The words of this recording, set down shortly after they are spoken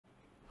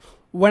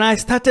when I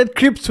started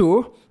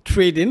crypto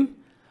trading,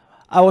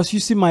 I was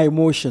using my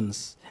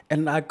emotions,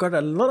 and I got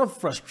a lot of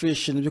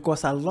frustration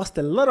because I lost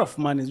a lot of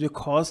money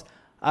because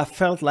I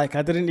felt like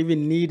I didn't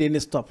even need any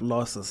stop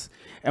losses.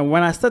 And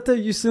when I started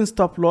using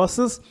stop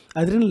losses,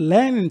 I didn't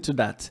learn into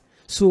that.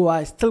 So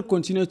I still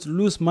continue to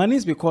lose money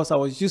because I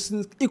was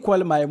using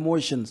equally my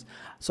emotions.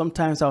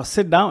 Sometimes I'll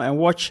sit down and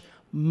watch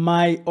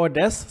my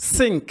orders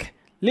sink.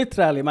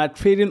 Literally, my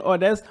trading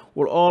orders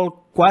will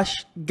all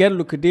crash, get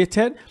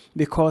liquidated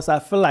because I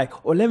feel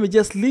like, oh, let me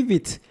just leave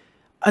it.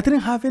 I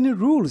didn't have any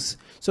rules.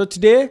 So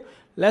today,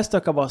 let's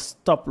talk about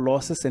stop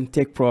losses and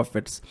take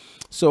profits.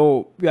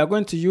 So we are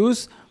going to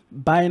use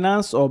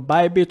Binance or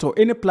Bybit or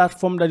any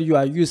platform that you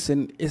are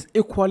using is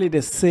equally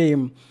the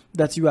same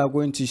that you are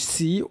going to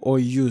see or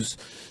use.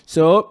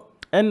 So,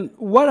 and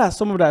what are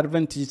some of the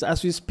advantages?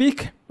 As we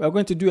speak, we are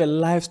going to do a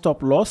live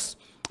stop loss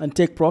and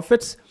take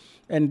profits.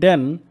 And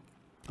then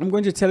I'm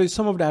going to tell you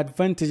some of the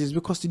advantages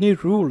because you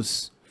need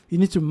rules. You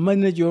need to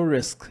manage your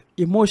risk.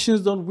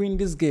 Emotions don't win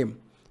this game.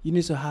 You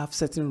need to have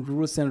certain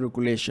rules and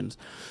regulations.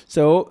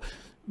 So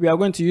we are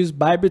going to use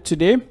Bybit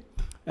today.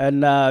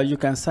 And you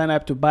can sign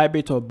up to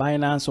Bybit or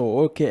Binance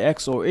or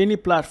OKX or any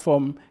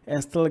platform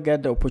and still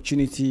get the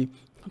opportunity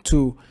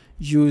to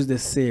use the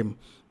same.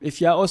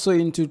 If you are also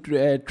into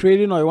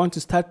trading or you want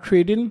to start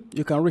trading,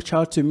 you can reach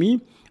out to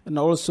me. And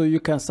also you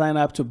can sign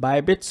up to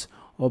Bybit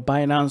or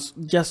Binance.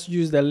 Just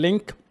use the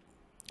link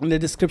in the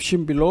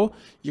description below.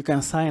 You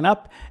can sign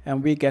up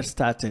and we get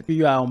started. If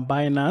you are on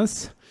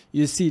Binance,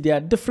 you see there are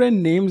different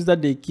names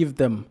that they give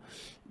them.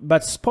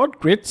 But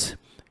SpotGrid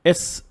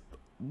is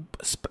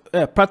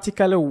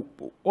practically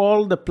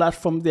all the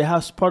platforms, they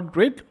have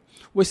SpotGrid,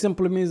 which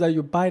simply means that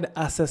you buy the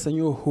assets and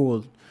you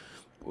hold.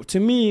 To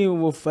me,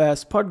 with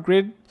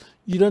SpotGrid,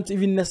 you don't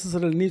even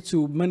necessarily need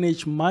to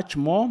manage much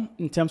more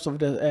in terms of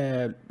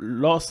the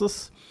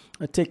losses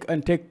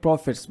and take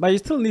profits, but you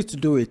still need to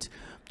do it.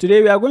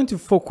 Today we are going to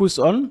focus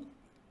on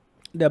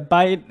the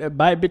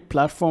Bybit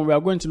platform. We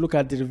are going to look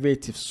at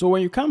derivatives. So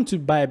when you come to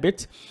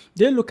Bybit,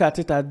 they look at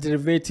it as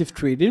derivative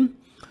trading,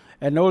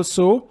 and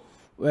also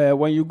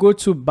when you go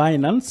to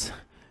Binance,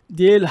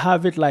 they'll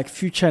have it like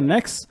future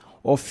next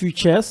or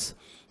futures,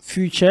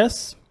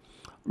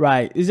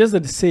 right? It's just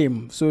the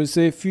same. So you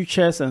say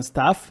futures and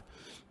stuff,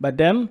 but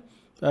then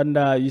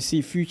you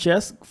see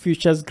futures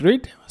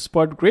grid,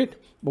 spot grid.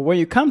 But when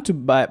you come to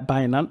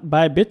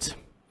Bybit,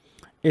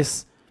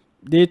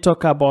 they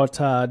talk about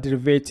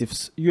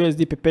derivatives,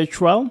 USD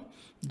perpetual,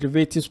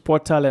 derivatives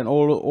portal, and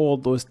all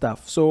those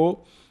stuff.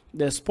 So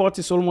the spot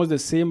is almost the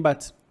same,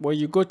 but when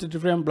you go to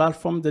different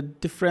platforms, the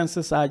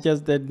differences are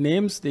just the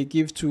names they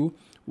give to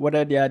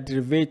whether they are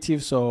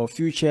derivatives or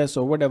futures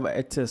or whatever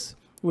it is,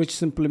 which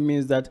simply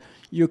means that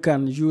you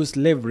can use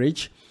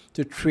leverage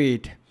to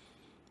trade.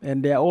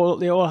 And they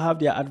all have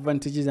their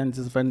advantages and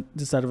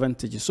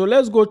disadvantages. So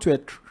let's go to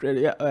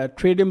a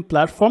trading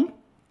platform.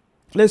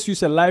 Let's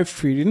use a live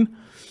trading,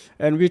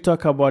 and we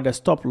talk about the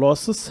stop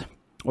losses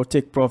or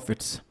take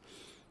profits.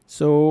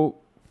 So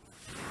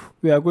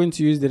we are going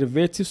to use the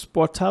derivatives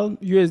portal,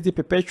 USD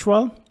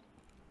perpetual,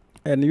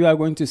 and you are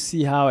going to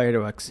see how it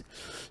works.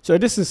 So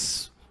this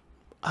is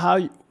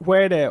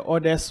where the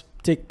orders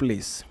take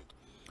place.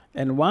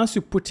 And once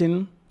you put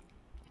in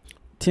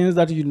things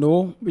that you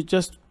know, we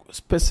just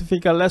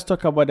specifically, let's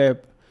talk about the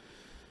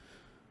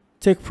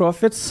take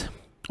profits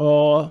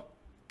or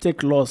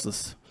take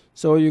losses.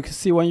 So you can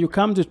see when you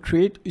come to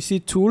trade, you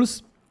see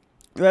tools.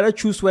 You either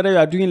choose whether you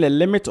are doing a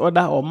limit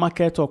order or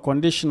market or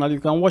conditional. You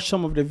can watch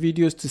some of the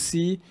videos to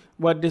see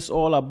what this is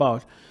all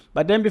about.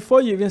 But then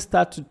before you even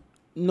start to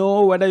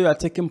know whether you are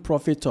taking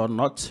profit or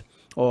not,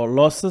 or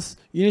losses,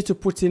 you need to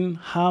put in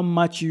how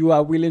much you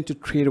are willing to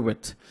trade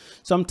with.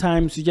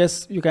 Sometimes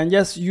you can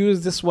just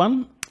use this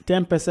one,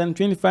 10%,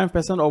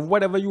 25% of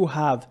whatever you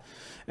have.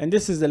 And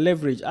this is the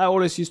leverage. I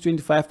always use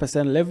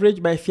 25%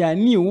 leverage, but if you are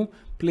new,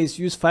 please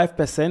use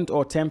 5%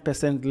 or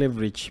 10%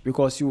 leverage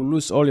because you will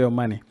lose all your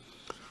money.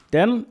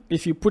 Then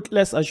if you put,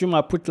 let's assume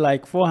I put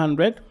like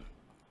 400,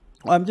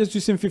 I'm just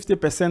using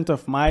 50%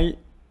 of my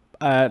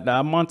the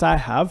amount I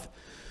have.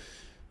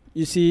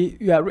 You see,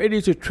 you are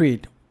ready to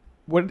trade.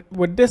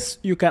 With this,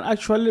 you can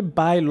actually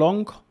buy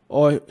long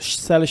or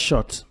sell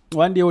short.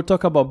 One day we'll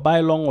talk about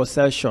buy long or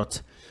sell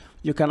short.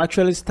 You can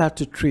actually start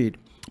to trade.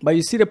 But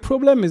you see, the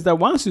problem is that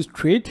once you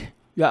trade,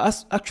 you are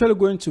actually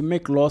going to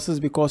make losses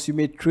because you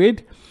may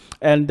trade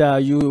and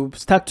you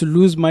start to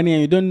lose money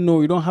and you don't know,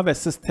 you don't have a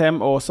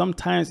system, or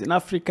sometimes in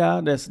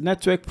Africa, there's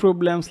network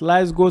problems,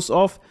 lights goes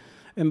off,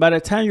 and by the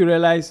time you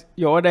realize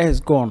your order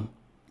has gone.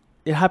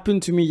 It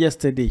happened to me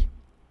yesterday,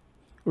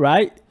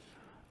 right?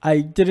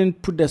 I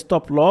didn't put the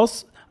stop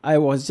loss. I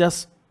was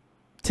just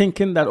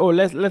thinking that, oh,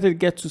 let it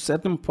get to a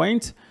certain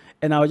point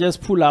and I'll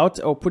just pull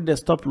out or put the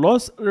stop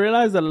loss.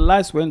 Realize that the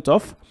lights went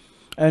off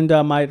and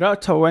my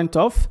router went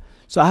off.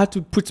 So I had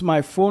to put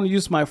my phone,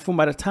 use my phone.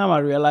 By the time I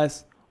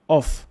realized,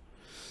 off.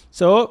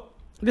 So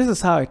this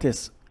is how it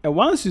is. And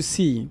once you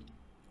see,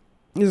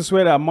 this is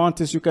where the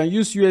amount is, you can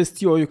use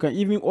USD or you can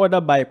even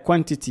order by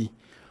quantity.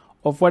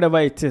 of whatever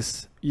it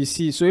is. You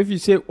see, so if you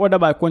say order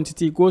by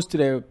quantity, it goes to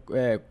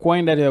the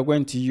coin that you're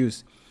going to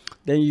use.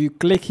 Then you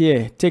click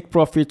here, take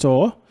profit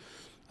or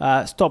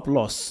stop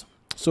loss.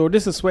 So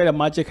this is where the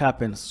magic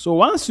happens. So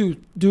once you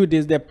do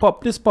this,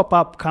 this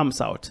pop-up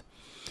comes out.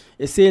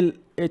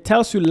 It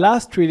tells you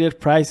last traded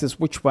price is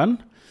which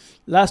one.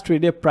 Last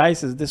traded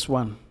price is this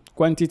one,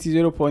 quantity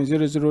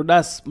 0.00.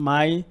 That's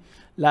my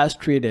last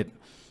traded.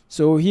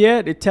 So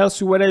here it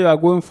tells you whether you are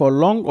going for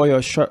long or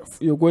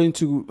you're going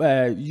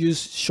to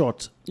use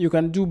short. You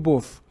can do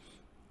both.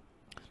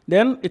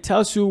 Then it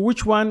tells you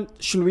which one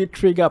should we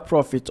trigger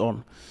profit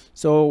on.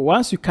 So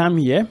once you come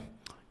here,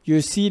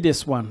 you see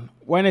this one.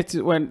 When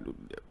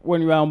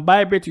you are on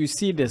Bybit, you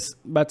see this,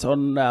 but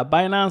on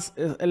Binance,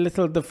 it's a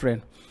little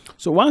different.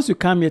 So once you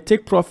come here,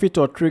 take profit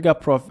or trigger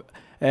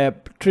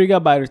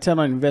by return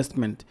on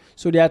investment.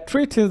 So there are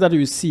three things that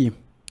you see.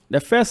 The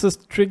first is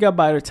trigger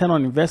by return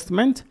on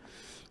investment.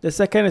 The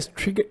second is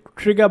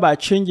trigger by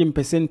change in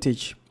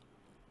percentage.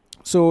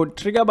 So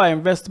trigger by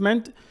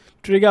investment,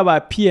 trigger by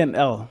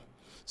P&L.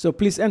 So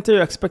please enter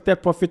your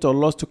expected profit or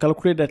loss to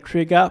calculate the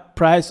trigger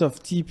price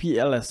of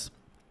TPLS.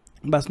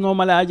 But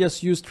normally I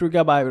just use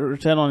trigger by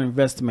return on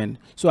investment.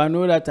 So I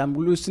know that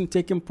I'm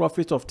taking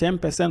profit of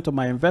 10% of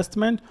my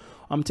investment.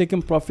 I'm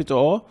taking profit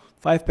or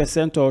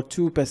 5% or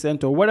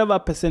 2% or whatever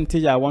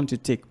percentage I want to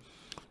take.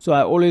 So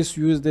I always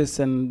use this,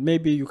 and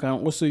maybe you can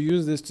also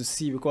use this to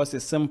see because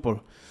it's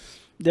simple.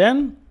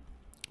 Then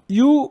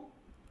you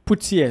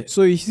put here.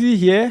 So you see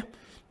here,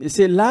 you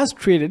say last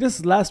traded. This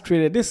is last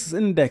traded. This is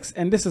index,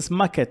 and this is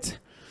market.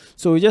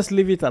 So you just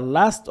leave it at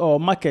last or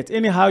market.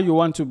 Anyhow you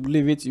want to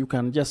leave it, you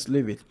can just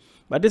leave it.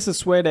 But this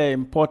is where the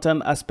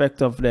important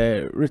aspect of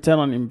the return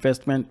on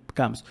investment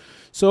comes.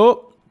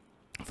 So,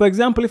 for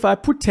example, if I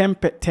put 10,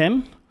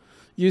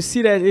 you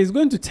see that it's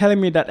going to tell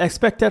me that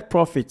expected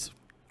profit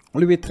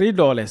will be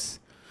 $3.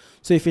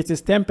 So if it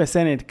is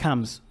 10%, it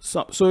comes.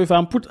 So if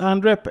I put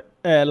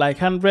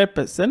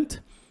 100%,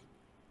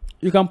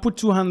 you can put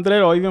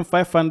 200 or even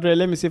 500.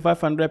 Let me say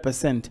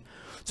 500%.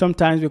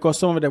 Sometimes because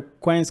some of the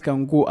coins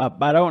can go up,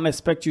 but I don't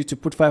expect you to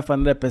put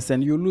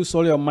 500%. You lose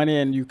all your money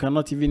and you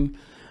cannot even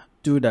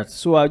do that.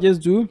 So I'll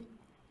just do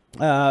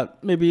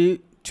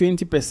maybe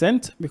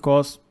 20%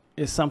 because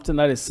it's something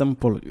that is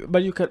simple.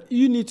 But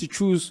you need to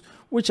choose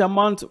which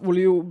amount will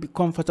you be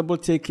comfortable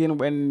taking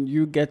when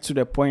you get to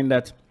the point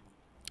that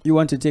you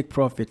want to take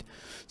profit.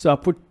 So I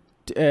put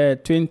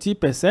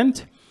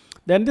 20%.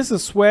 Then this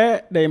is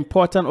where the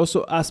important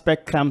also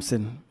aspect comes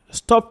in.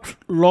 Stop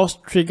loss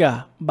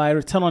trigger by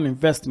return on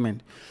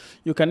investment.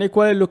 You can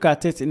equally look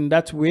at it in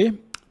that way.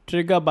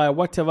 Trigger by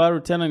whatever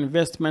return on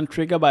investment,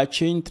 trigger by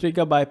change,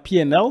 trigger by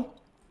P&L.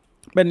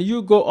 When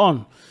you go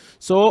on.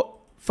 So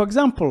for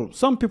example,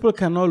 some people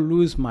cannot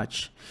lose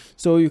much.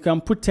 So you can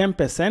put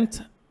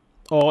 10%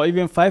 or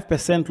even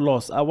 5%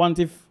 loss.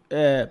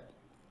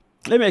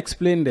 Let me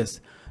explain this.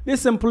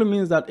 This simply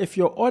means that if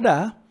your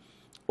order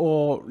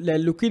or the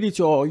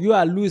liquidity or you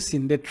are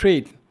losing the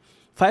trade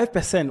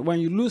 5%,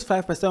 when you lose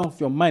 5% of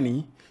your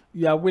money,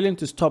 you are willing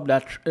to stop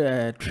that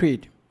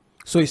trade.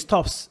 So it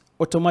stops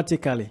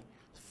automatically,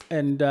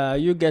 and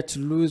you get to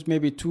lose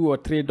maybe $2 or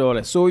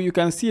 $3. So you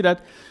can see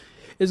that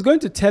it's going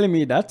to tell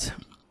me that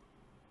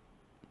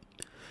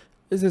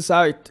this is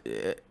how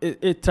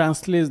it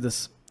translates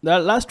this. The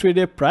last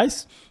traded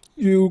price,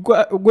 you're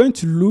going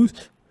to lose.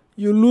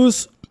 You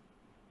lose.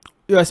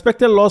 Your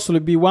expected loss will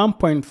be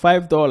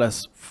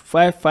 $1.5,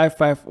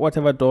 555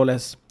 whatever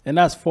dollars, and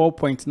that's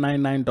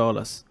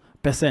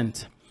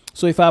 $4.99%.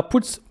 So if I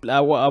put,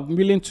 I'm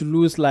willing to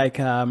lose like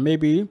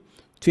maybe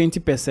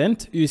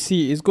 20%. You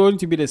see, it's going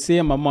to be the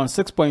same amount,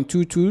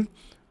 6.22,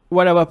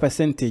 whatever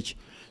percentage.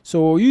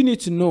 So you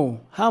need to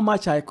know how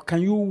much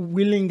can you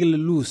willingly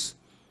lose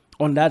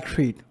on that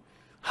trade.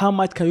 How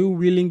much can you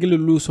willingly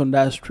lose on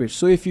that trade?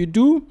 So if you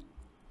do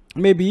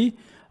maybe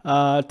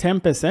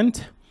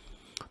 10%.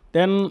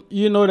 Then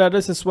you know that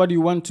this is what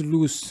you want to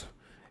lose,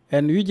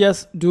 and you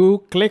just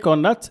click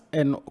on that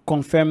and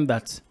confirm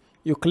that.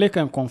 You click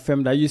and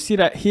confirm that. You see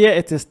that here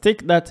it is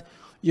ticked that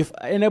you've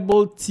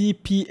enabled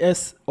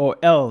TPS or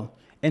L,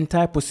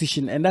 entire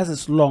position, and that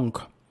is long.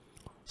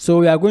 So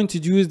we are going to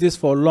use this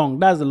for long.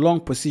 That's the long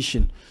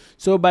position.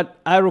 So but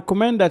I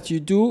recommend that you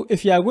do,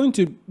 if you are going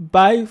to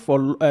buy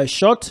for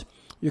short,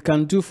 you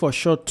can do for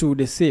short too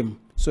the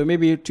same. So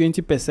maybe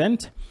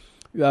 20%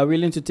 you are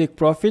willing to take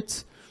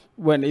profits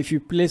if you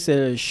place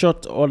a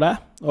short order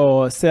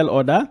or sell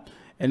order,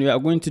 and you are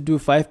going to do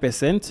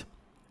 5%,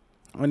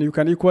 and you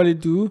can equally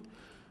do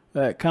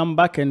come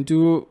back and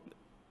do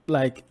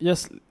like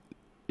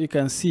you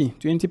can see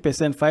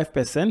 20%,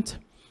 5%.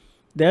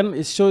 Then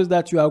it shows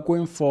that you are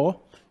going for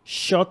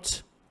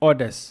short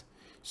orders.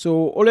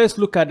 So always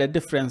look at the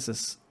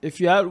differences. If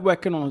you are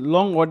working on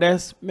long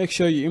orders, make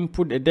sure you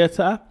input the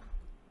data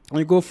and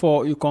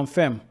you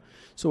confirm.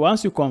 So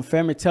once you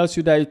confirm, it tells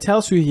you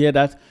here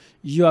that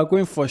you are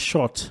going for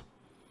short.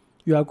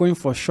 You are going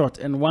for short.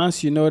 And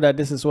once you know that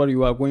this is what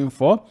you are going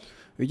for,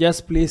 you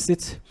just place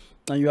it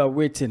and you are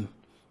waiting.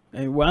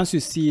 And once you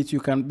see it,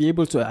 you can be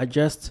able to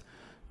adjust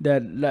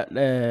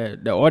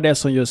the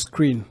orders on your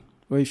screen.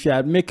 Or if you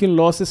are making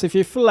losses, if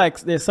you feel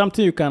like there's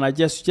something you can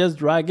adjust, just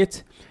drag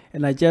it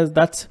and adjust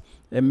that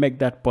and make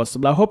that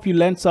possible. I hope you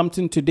learned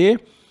something today.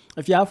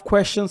 If you have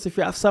questions, if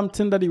you have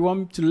something that you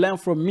want to learn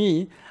from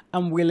me,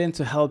 I'm willing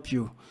to help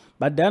you.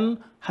 But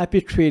then,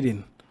 happy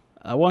trading.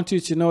 I want you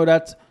to know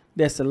that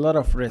there's a lot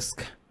of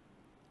risk.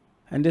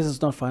 And this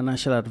is not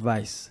financial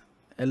advice.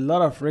 A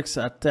lot of risks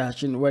are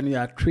attached when you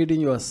are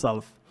trading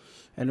yourself.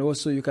 And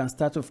also you can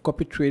start with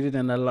copy trading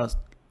and a lot.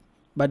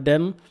 But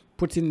then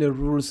put in the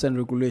rules and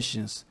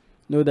regulations.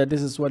 Know that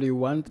this is what you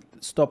want,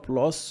 stop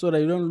loss, so that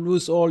you don't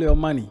lose all your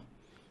money.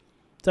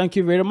 Thank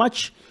you very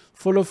much.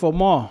 Follow for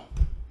more.